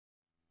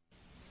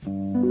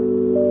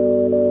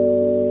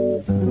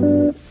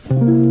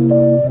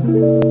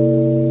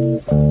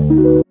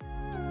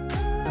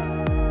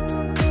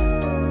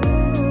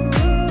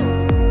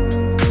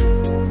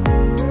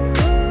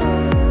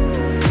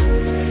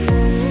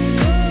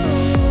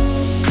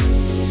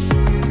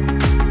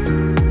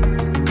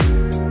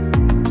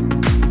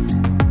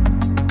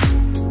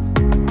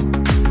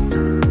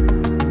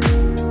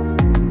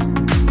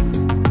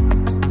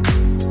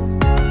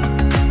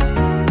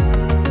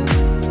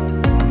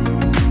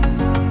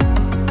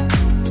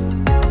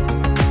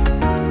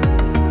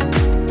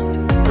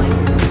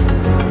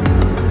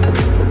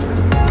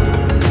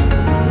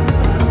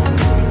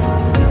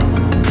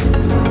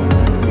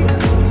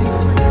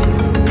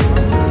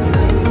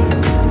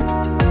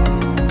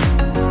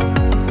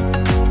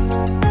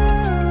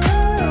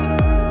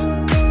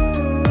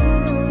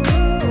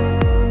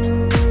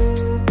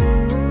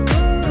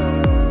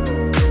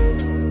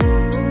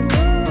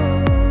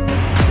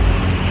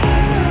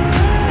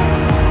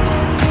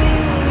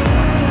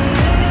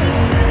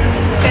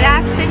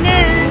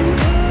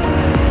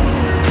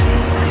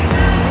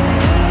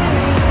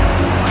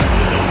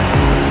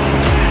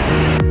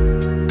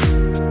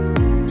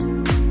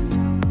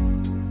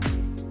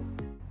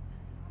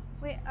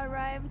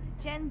arrived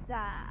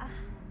Genza,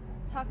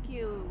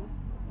 Tokyo.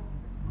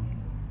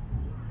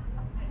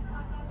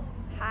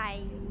 Hi.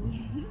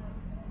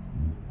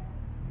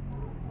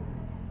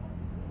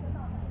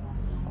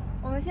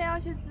 我们现在要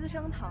去资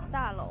生堂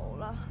大楼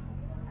了，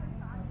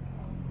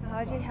然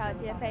后这条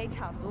街非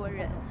常多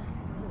人。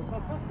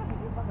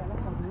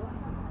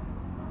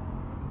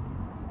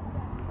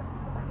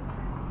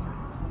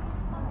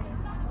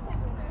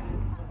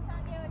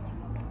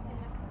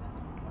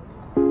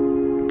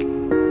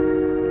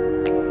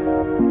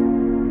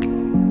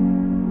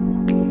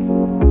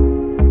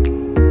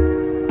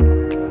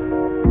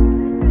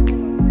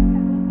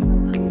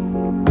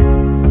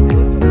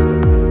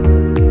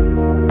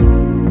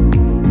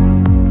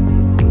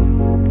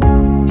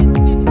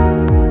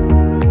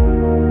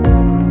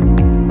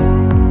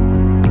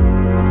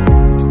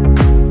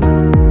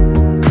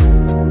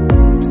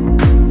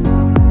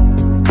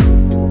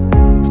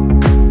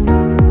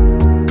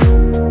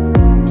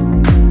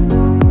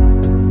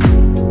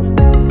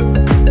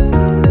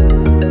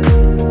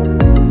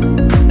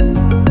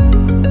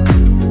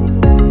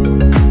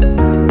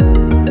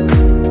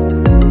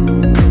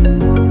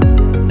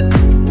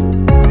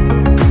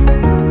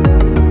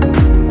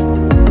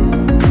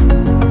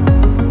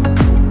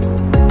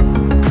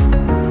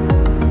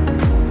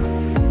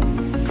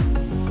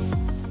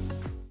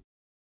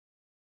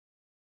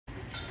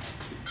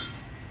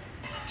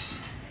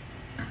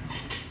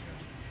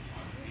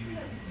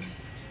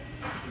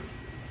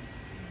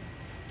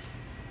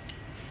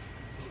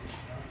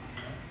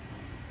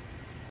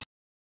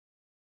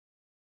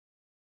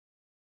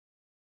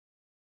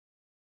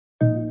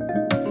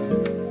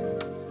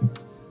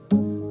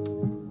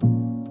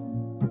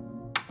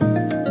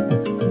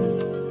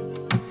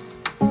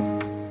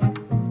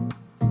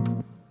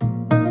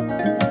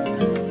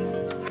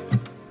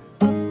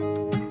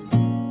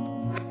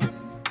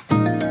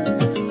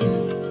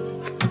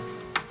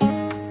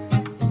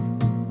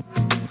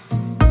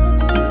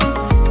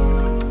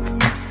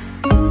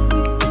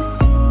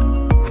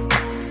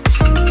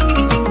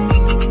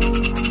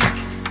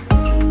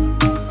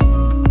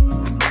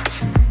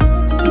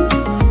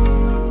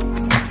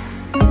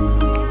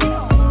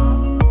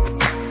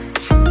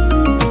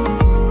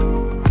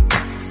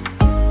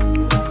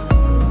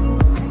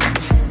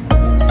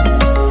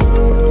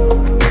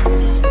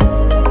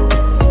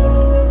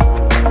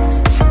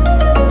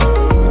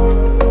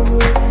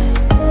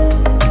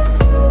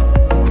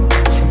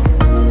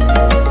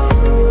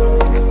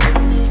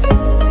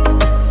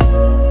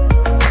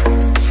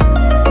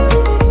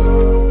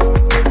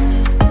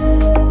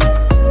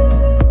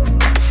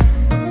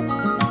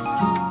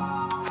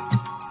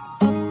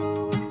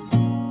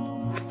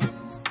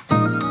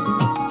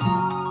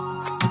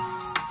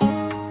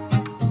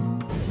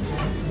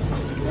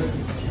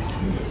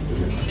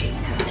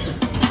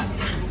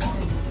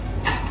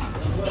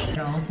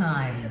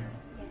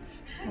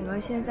我们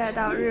现在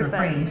到日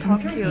本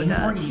Tokyo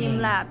的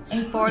TeamLab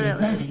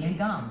Borderless，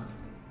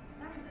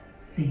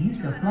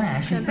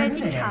 准备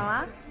进场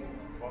啦。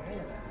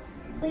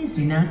Please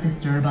do not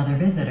disturb other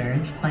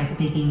visitors by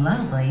speaking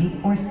loudly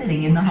or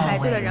sitting in the 排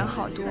队的 hallway. 人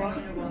好多。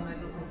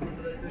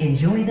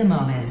 Enjoy the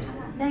moment.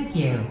 Thank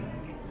you.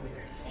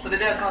 それ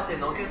ではカーテ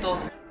ンの受け通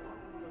す。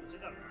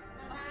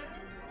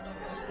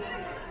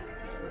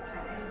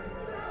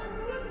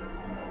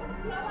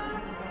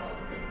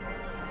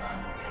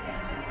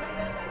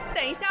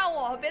等一下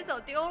我，别走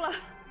丢了。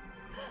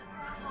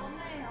好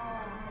美哦！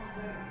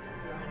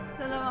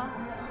真的吗？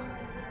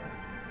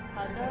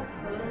好的，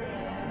福莲。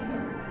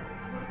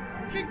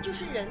这就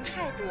是人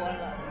太多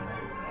了。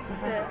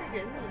对，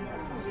人怎么能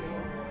这么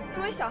多？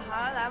因为小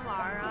孩来玩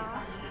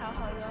啊，还有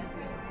好多。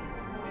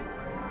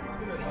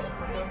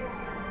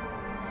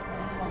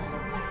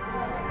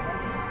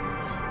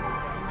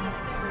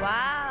哇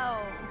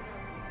哦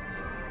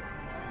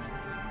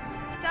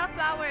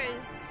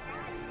 ！Sunflowers。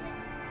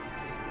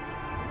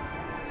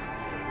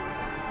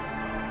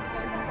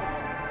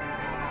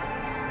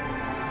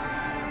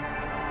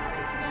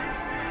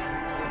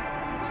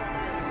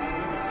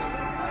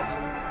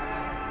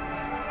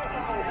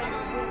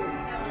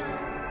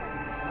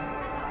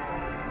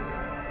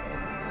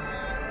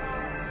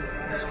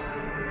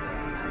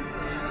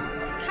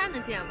看得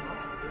见吗？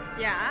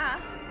呀。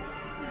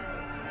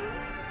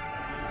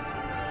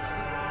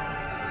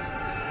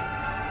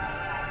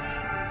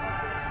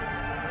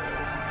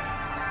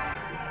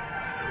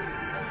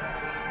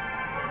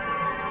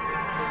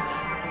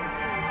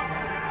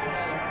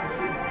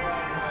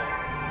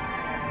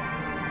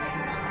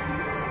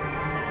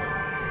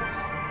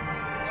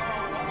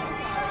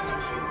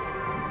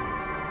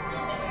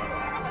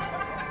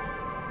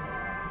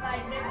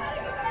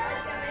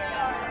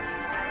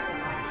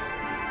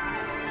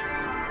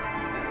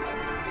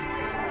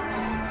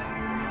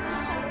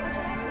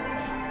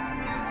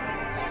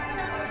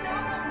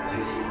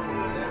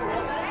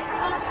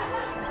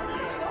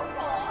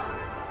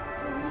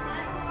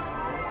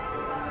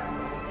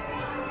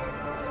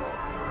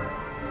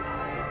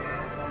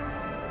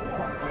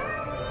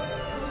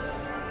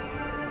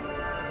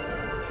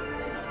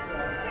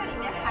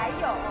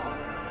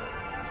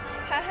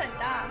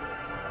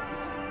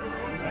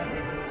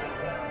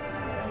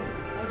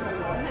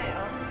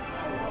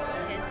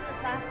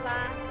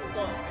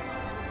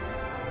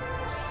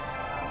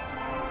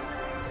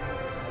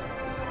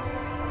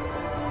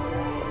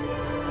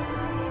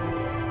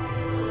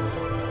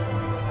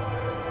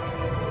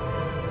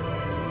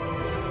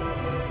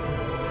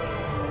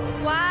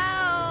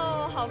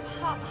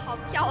好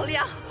漂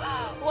亮，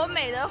我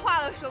美的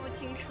话都说不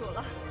清楚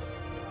了。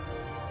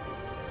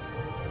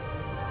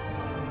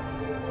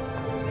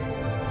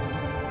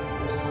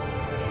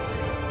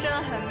真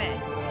的很美。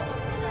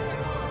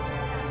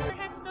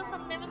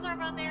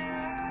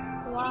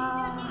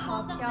哇，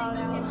好漂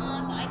亮！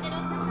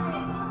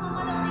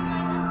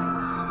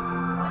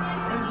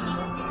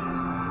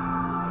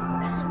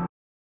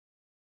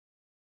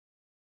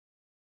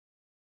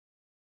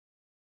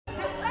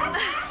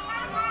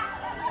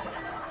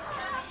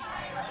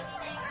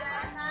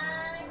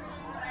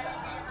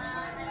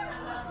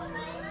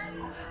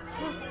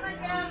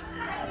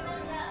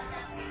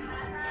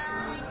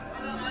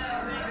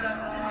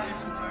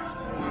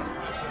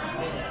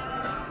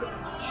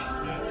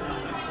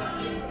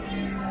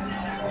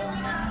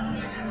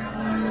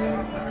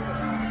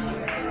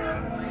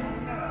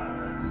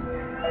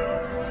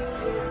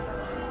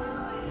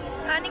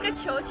啊，那个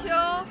球球，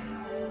我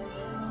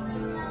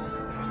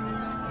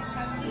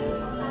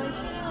们去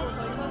那个球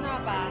球那儿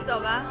吧。走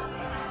吧，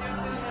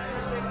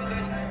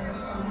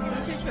我们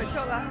去球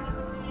球吧。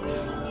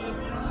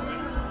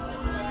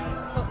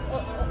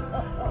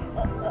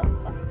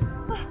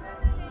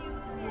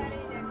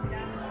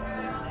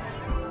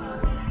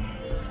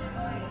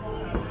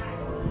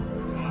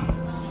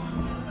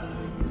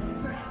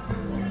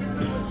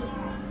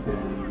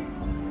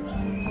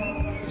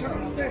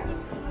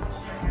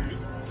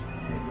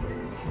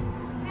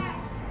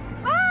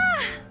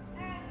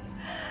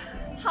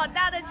好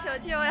大的球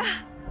球呀！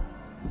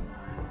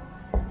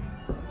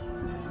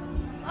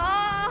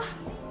哦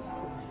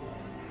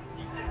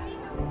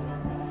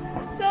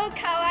 ，so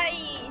可愛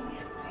い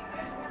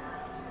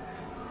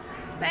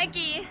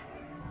 ，Maggie，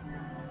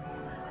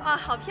 哇，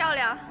好漂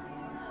亮！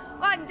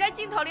哇，你在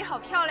镜头里好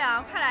漂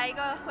亮，快来一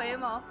个回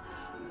眸。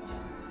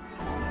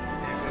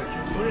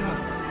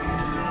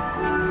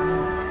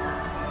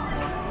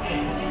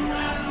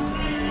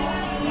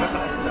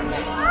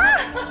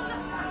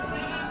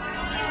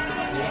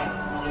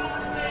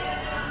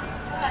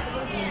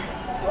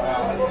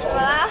怎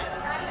么啦？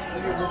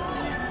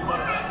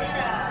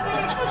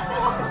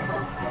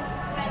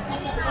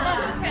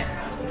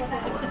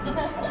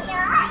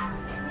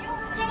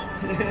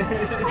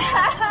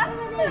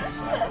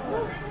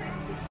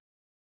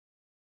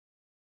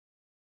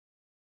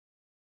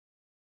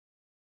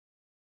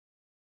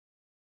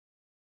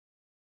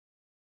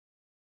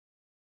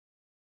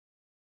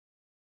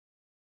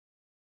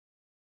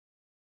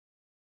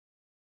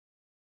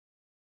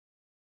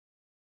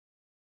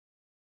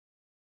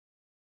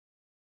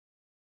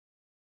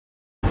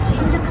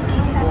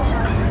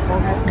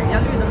每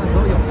辆绿灯的时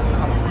候有。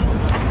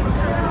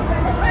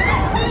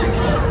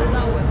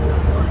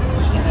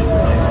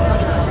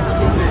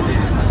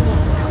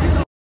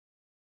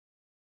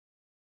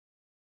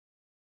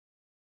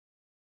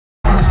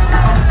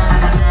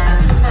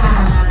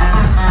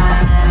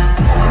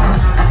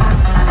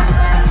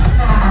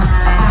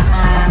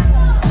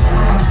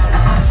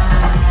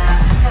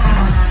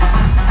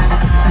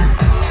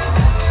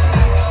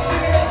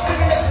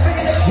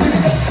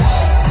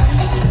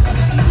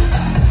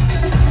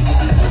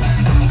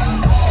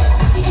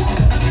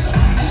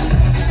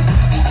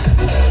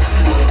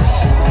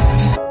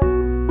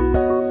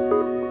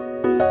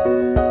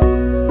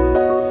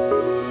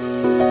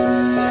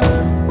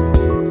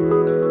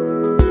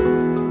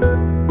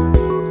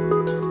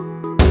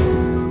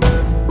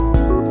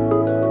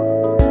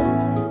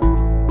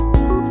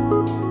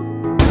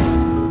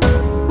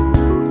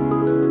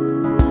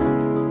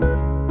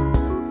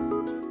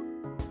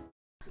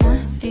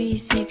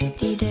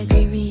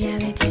360-degree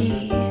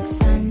reality,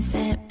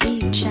 sunset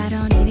beach. I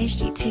don't need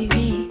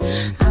HDTV.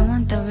 I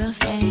want the real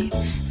thing,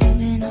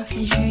 living off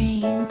a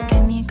dream.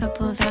 Give me a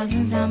couple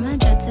thousands, I'ma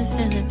jet to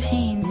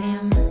Philippines.